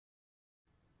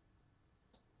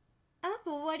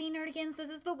What nerdigans? This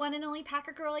is the one and only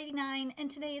Packer Girl 89, and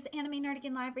today's anime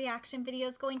nerdigan live reaction video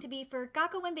is going to be for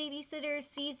Gakuen Babysitters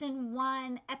Season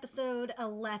 1, Episode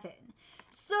 11.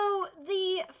 So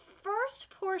the first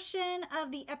portion of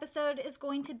the episode is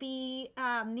going to be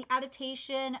the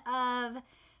adaptation of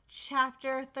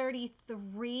Chapter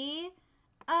 33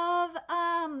 of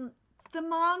the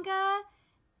manga,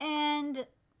 and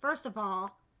first of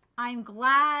all, I'm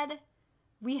glad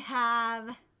we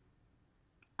have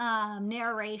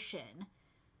narration,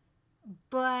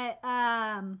 but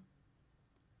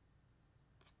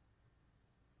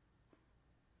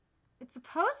it's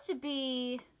supposed to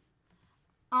be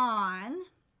on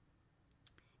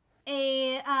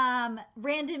a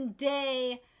random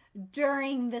day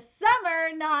during the summer,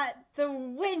 not the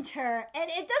winter, and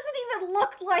it doesn't even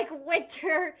look like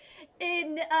winter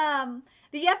in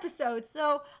the episode,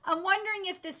 so I'm wondering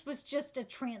if this was just a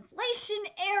translation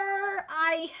error.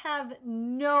 I have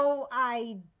no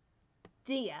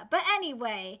idea, but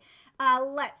anyway,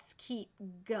 let's keep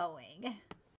going.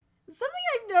 Something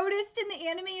I've noticed in the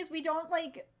anime is we don't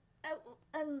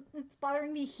and it's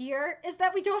bothering me here, is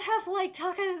that we don't have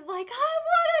Taka I want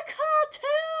to call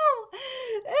too.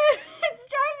 It's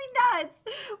driving me nuts.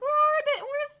 Where are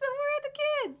the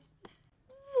kids?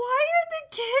 Why are the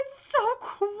kids so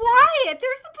quiet?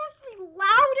 They're supposed to be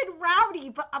loud and rowdy,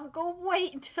 but I'm going to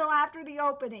wait until after the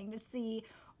opening to see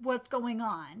what's going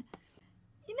on.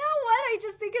 You know what I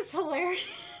just think is hilarious?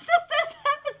 This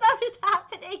episode is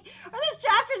happening, or this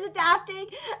chapter is adapting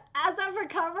as I'm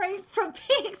recovering from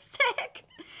being sick.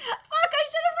 Fuck, I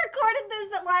should have recorded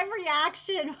this live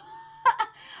reaction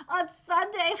on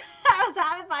Sunday when I was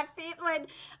having my fever,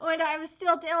 when I was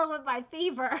still dealing with my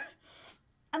fever.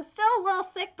 I'm still a little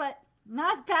sick, but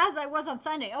not as bad as I was on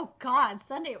Sunday. Oh God,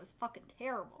 Sunday was fucking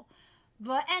terrible.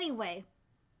 But anyway,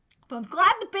 I'm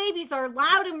glad the babies are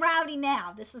loud and rowdy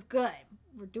now. This is good.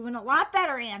 We're doing a lot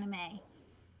better anime.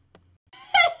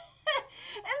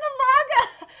 In the manga,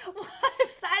 what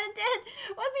Poseidon did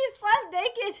was he slept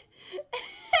naked in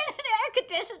an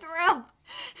air-conditioned room.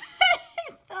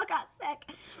 He still got sick.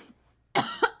 First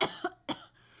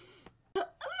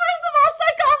of all,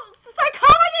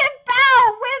 psychology didn't bow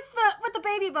with the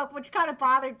baby book, which kind of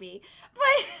bothered me.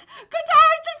 But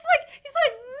Kotara's just he's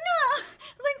like, no.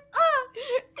 It's like,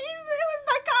 it was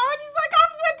psychology. He's like,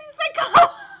 I'm with you,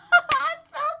 psychology. It's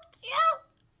so cute.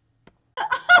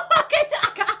 Okay,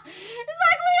 Taka. He's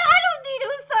like, I don't need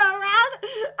Usa around.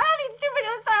 I don't need stupid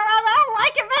Usa around. I don't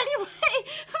like him anyway.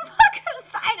 Fucking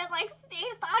Poseidon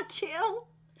stays on cue.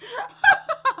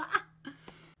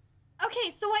 Okay,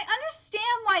 so I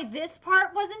understand why this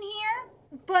part wasn't here,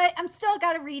 but I'm still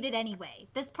gotta read it anyway.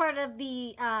 This part of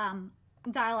the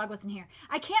dialogue wasn't here.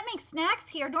 I can't make snacks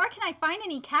here, nor can I find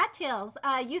any cattails.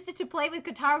 Used it to play with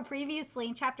Kotaro previously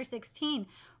in chapter 16.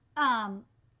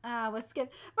 Was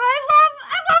skip. But I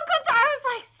love Kotaro's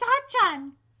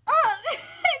Sachan. Oh,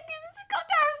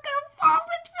 Kotaro's gonna fall.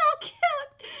 It's so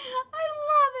cute. I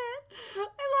love it.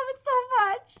 I love it so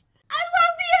much. I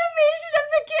love the animation of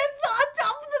the kids on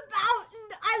top of the mountain.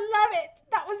 I love it.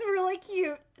 That was really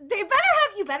cute.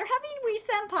 You better have Inui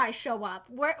Senpai show up.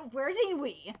 Where's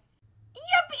Inui?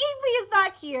 Yep, Inui is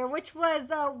not here, which was,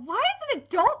 why is an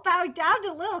adult bowing down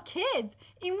to little kids?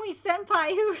 Inui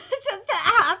Senpai, who just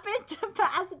happened to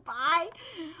pass by.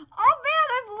 Oh man,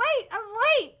 I'm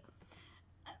late.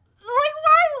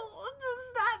 Why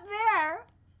was that there?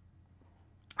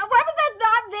 Why was that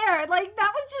not there?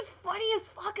 That was just funny as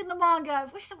fuck in the manga. I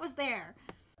wish it was there.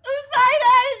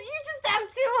 Usaida, you just have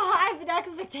too high of an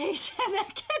expectation. The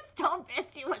kids don't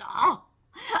miss you at all.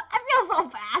 I feel so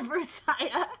bad for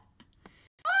Usaida.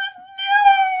 Oh no!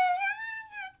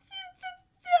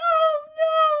 Oh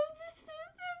no!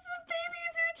 The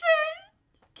babies are trying.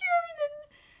 Karen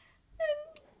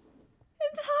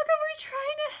and Taka were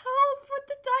trying to help with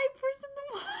the diapers and the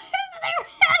wires, and they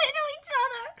ran into each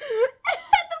other.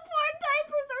 And the poor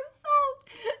diapers are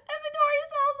soaked. And Midori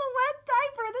smells a wet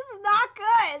diaper. This is not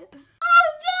good. Oh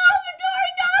no!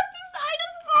 Midori knocked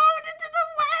Usaida's phone into the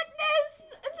wetness.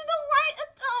 Into the white.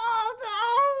 Oh no!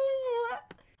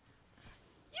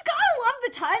 You gotta love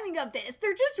the timing of this.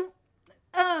 They're just,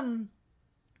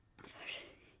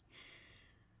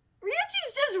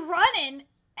 Ryuichi's just running,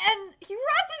 and he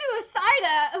runs into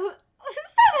Usaida.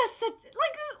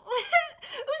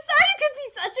 Usaida could be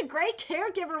such a great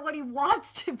caregiver when he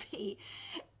wants to be.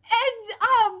 And,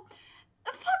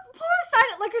 poor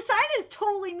Usaida, Usaida is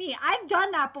totally me. I've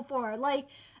done that before.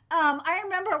 I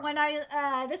remember when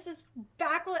this was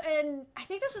back in, I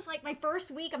think this was my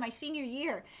first week of my senior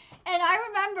year. And I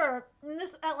remember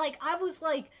this, I was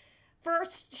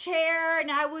first chair, and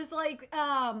I was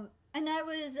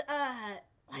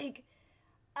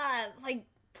like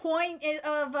point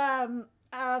of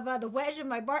the wedge of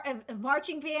my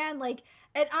marching band, like,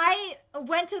 and I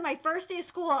went to my first day of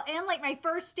school and like my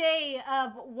first day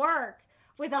of work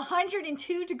with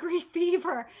 102-degree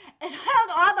fever, and I don't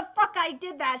know how the fuck I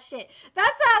did that shit.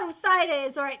 That's how Usaida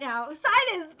is right now.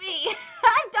 Usaida is me.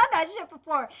 I've done that shit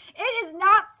before. It is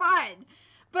not fun.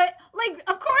 But like,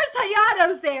 of course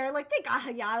Hayato's there. Like, thank God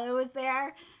Hayato was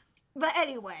there. But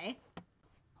anyway,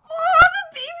 oh,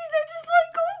 the babies are just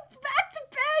like going back to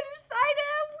bed.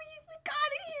 Usaida, we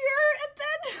got here, and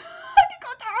then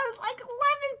Kotaro was like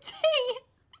lemon tea.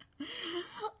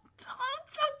 Oh,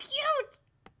 it's so cute.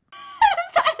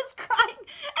 Usaida's crying,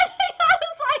 and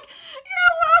Hayato's like, "You're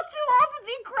a little too old to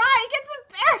be crying. It's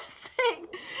embarrassing."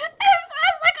 And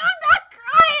Usaida's like, "I'm not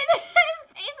crying." His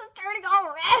face is turning all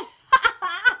red.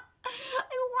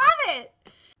 I love it.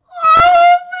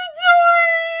 Oh,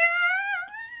 Midori!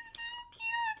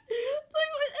 Cute.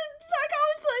 Like I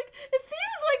was like, it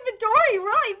seems like Midori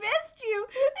really missed you,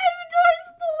 and Midori's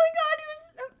pulling on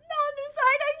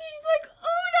Usaida, and she's like,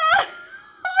 "Una!"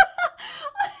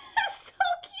 It's so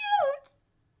cute.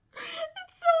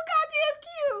 It's so goddamn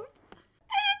cute.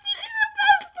 And the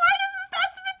best part is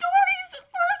that's Midori's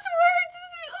first words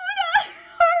is Una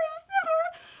or Usa.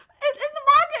 In the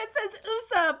manga it says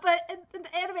Usa, but in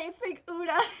the anime it's like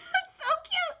Una. It's so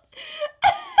cute.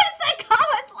 It's like,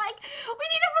 oh, it's like, we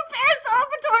need to prepare a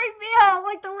celebratory meal,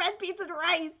 like the red beans and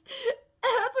rice.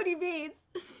 That's what he means.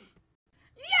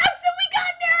 Yes, and we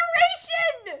got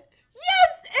narration!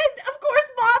 Yes, and of course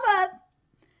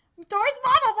Dora's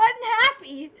mama wasn't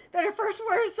happy that her first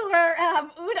words were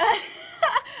Una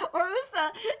or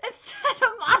Usa instead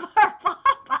of mama or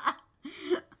papa.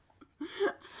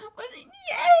 But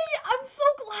yay! I'm so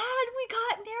glad we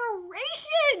got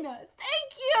narration! Thank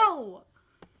you!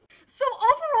 So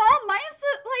overall, minus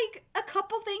like a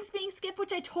couple things being skipped,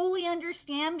 which I totally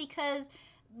understand because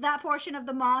that portion of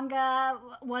the manga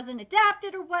wasn't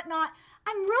adapted or whatnot,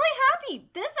 I'm really happy.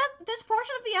 This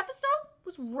portion of the episode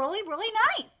was really, really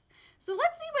nice. So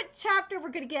let's see what chapter we're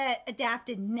going to get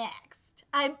adapted next.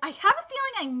 I have a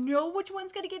feeling I know which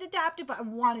one's going to get adapted, but I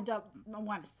want to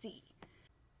see.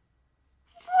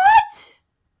 What?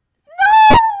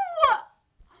 No!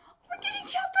 We're getting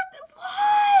chapter...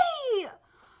 Why?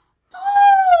 No!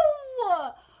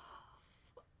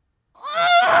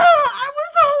 I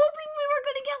was hoping we were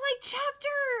going to get like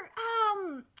chapter...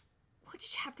 Which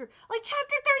chapter? Like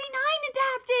chapter 39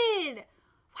 adapted!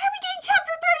 Why are we getting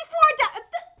chapter 34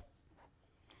 adapted?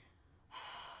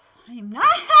 I am not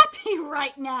happy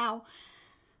right now.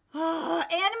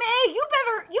 Anime, you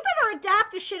better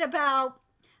adapt the shit about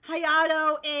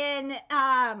Hayato and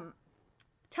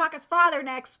Taka's father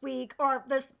next week, or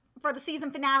for the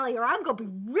season finale, or I'm gonna be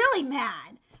really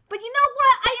mad. But you know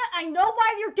what? I know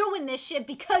why you're doing this shit,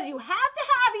 because you have to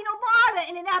have Inomata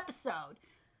in an episode.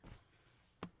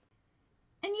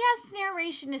 And yes,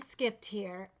 narration is skipped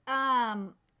here.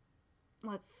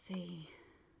 Let's see.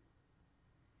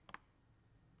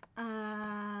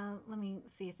 Let me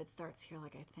see if it starts here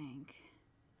like I think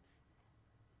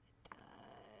it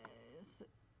does.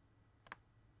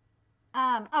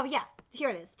 Oh yeah, here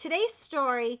it is. Today's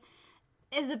story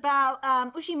is about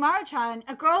Ushimaru-chan,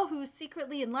 a girl who's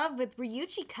secretly in love with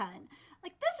Ryuichi-kun.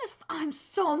 Like, I'm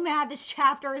so mad this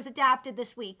chapter is adapted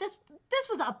this week. This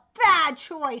was a bad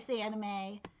choice,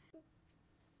 anime.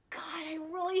 God, I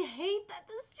really hate that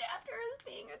this chapter is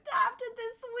being adapted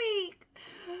this week.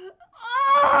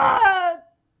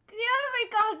 The anime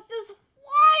gods, just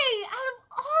why? Out of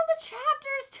all the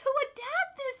chapters to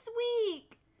adapt this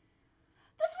week.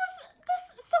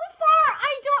 So far,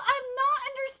 I'm not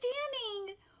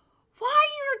understanding why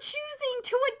you're choosing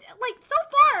to, like, so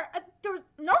far, there's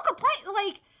no complaint.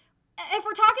 Like, if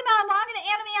we're talking about a manga and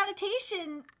anime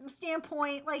adaptation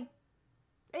standpoint, like,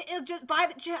 it just by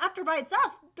the chapter by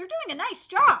itself, they're doing a nice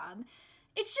job.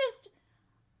 It's just,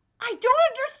 I don't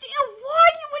understand why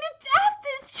you would adapt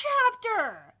this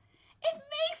chapter. It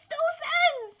makes no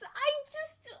sense. I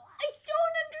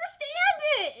don't understand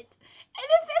it. And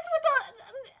it fits with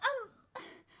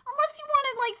unless you want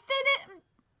to like fit it.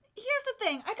 Here's the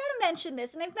thing. I gotta mention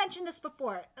this, and I've mentioned this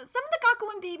before. Some of the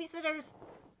Gakuen Babysitters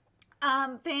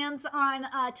fans on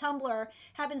Tumblr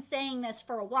have been saying this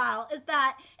for a while, is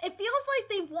that it feels like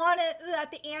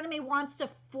that the anime wants to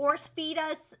force feed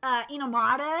us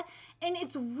Inomata, and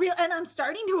it's real, and I'm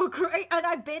starting to agree, and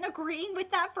I've been agreeing with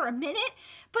that for a minute,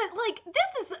 but like,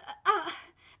 this is,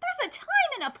 there's a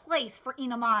time and a place for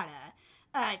Inomata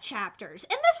chapters,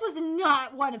 and this was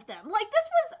not one of them. Like, this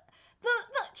was,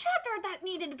 the chapter that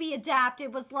needed to be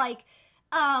adapted was like,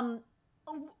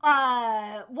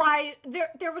 why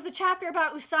there was a chapter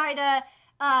about Usaida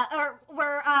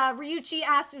Ryuichi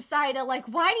asked Usaida, like,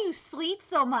 why do you sleep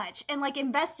so much? And, like,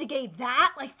 investigate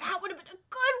that. Like, that would have been a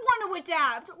good one to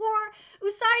adapt. Or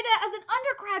Usaida as an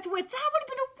undergraduate, that would have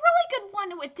been a really good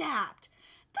one to adapt.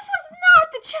 This was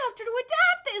not the chapter to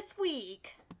adapt this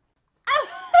week.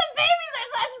 Babies are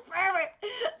such perverts.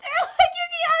 They're like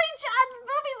Yuki-Oni-chan's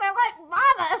movies are like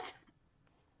mamas.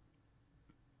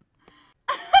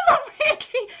 I love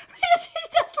Randy. Randy's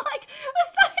just like,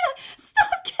 Usaida,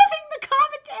 stop giving the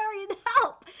commentary and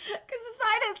help. Because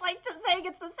Usaida's like just saying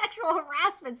it's the sexual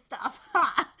harassment stuff.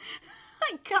 Huh?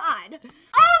 My God.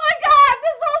 Oh my God,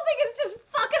 this whole thing is just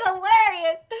fucking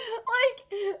hilarious. Like,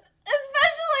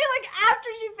 especially like after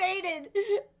she fainted.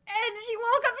 And she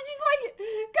woke up and she's like,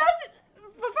 gosh,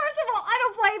 but first of all, I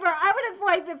don't blame her. I would have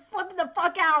like been flipping the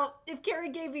fuck out if Carrie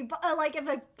gave me, like if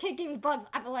a kid gave me bugs.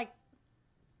 I'd be like,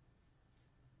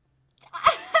 I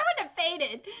would have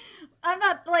fainted. I'm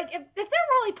not, like, if they're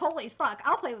roly-polies, fuck,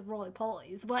 I'll play with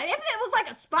roly-polies. But if it was like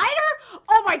a spider,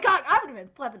 oh my God, I would have been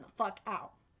flipping the fuck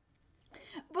out.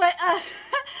 But, I love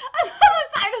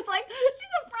Usaida's like, she's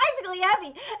surprisingly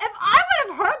heavy. If I would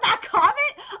have heard that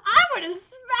comment, I would have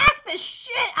smacked the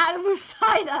shit out of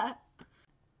Usaida.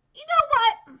 You know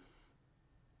what?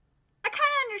 I kind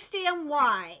of understand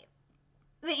why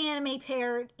the anime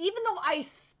paired, even though I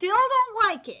still don't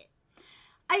like it.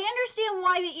 I understand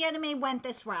why the anime went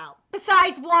this route,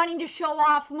 besides wanting to show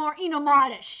off more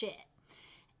Inomata shit,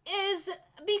 is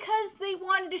because they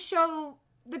wanted to show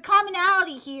the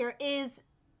commonality here is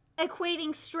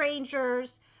equating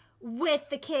strangers with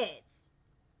the kids.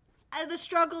 The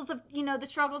struggles of,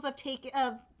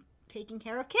 taking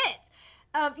care of kids,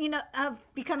 of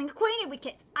becoming acquainted with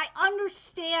kids. I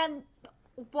understand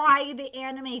why the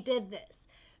anime did this.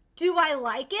 Do I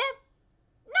like it?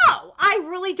 No, I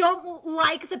really don't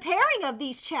like the pairing of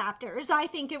these chapters. I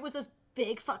think it was a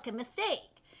big fucking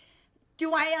mistake.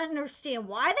 Do I understand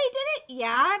why they did it?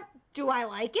 Yeah. Do I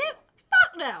like it?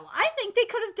 Fuck no. I think they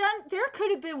could have done, there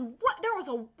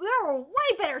were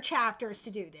way better chapters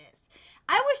to do this.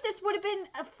 I wish this would have been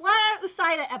a flat-out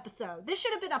Usaida episode. This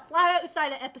should have been a flat-out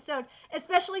Usaida episode,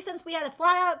 especially since we had a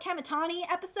flat-out Kamitani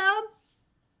episode.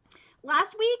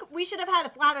 Last week, we should have had a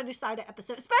flat-out Usaida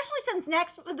episode, especially since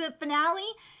the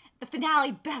finale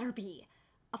better be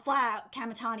a flat-out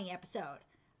Kamitani episode.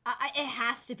 It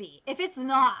has to be. If it's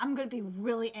not, I'm going to be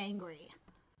really angry.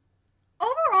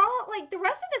 Overall, like, the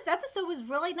rest of this episode was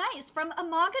really nice. From a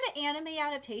manga to anime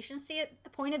adaptation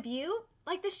point of view,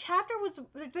 like, this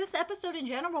episode in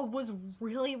general was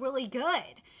really, really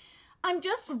good. I'm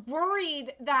just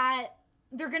worried that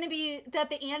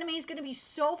the anime is going to be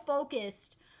so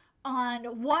focused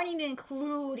on wanting to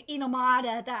include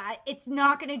Inomata that it's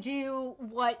not going to do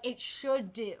what it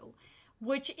should do,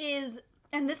 which is,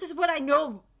 and this is what I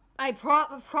know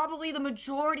probably the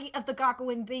majority of the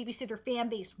Gakuen Babysitter fan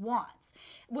base wants,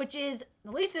 which is,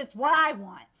 at least it's what I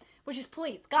want, which is,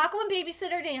 please, Gakuen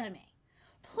Babysitter anime,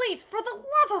 please, for the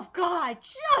love of God,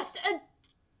 just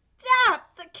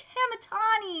adapt the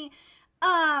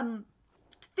Kamitani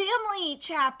family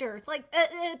chapters. Like,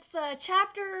 it's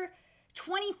chapter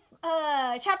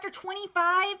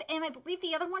 25, and I believe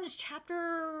the other one is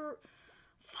chapter,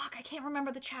 I can't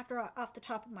remember the chapter off the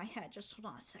top of my head. Just hold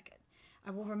on a second. I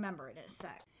will remember it in a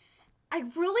sec.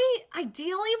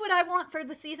 Ideally, what I want for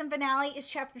the season finale is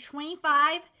chapter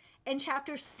 25 and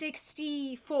chapter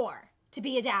 64 to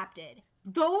be adapted.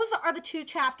 Those are the two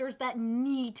chapters that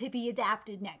need to be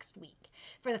adapted next week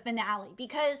for the finale,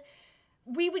 because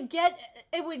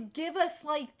it would give us,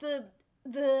 like, the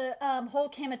whole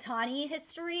Kamitani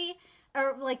history,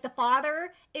 or like the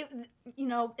father. It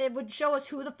would show us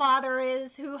who the father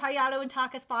is, who Hayato and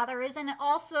Taka's father is, and it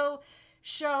also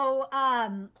show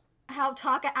how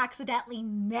Taka accidentally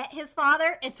met his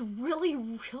father. It's really,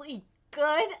 really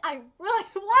good. I really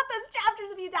want those chapters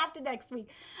to be adapted next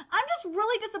week. I'm just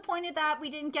really disappointed that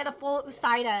we didn't get a full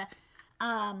Usaida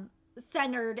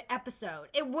centered episode.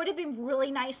 It would have been really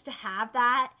nice to have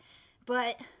that,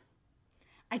 but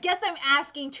I guess I'm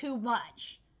asking too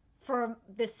much for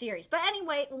this series. But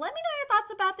anyway, let me know your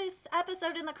thoughts about this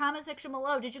episode in the comment section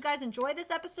below. Did you guys enjoy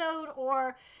this episode,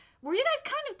 or were you guys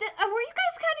kind of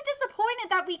disappointed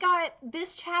that we got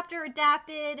this chapter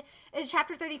adapted,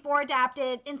 chapter 34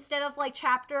 adapted, instead of like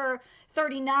chapter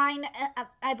 39?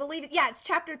 I believe, it's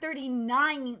chapter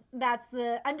 39 that's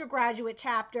the undergraduate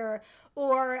chapter,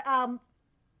 or I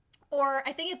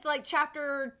think it's like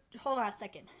chapter, hold on a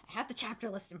second, I have the chapter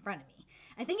list in front of me.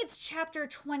 I think it's chapter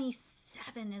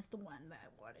 27 is the one that I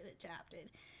wanted adapted.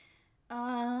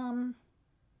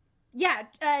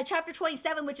 Chapter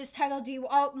 27, which is titled, Do You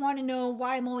All Want to Know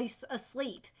Why I'm Always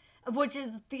Asleep? which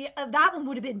is that one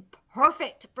would have been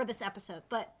perfect for this episode,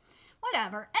 but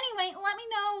whatever. Anyway, let me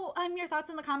know your thoughts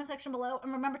in the comment section below,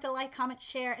 and remember to like, comment,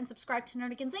 share, and subscribe to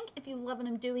Nerdigans Inc. if you love what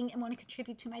I'm doing and want to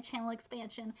contribute to my channel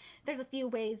expansion. There's a few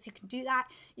ways you can do that.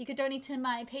 You could donate to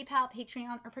my PayPal,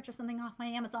 Patreon, or purchase something off my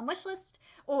Amazon wishlist,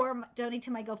 or donate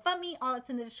to my GoFundMe. All that's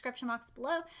in the description box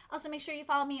below. Also, make sure you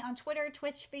follow me on Twitter,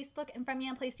 Twitch, Facebook, and friend me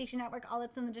on PlayStation Network. All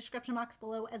that's in the description box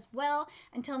below as well.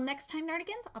 Until next time,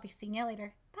 Nerdigans, I'll be seeing you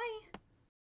later. Bye!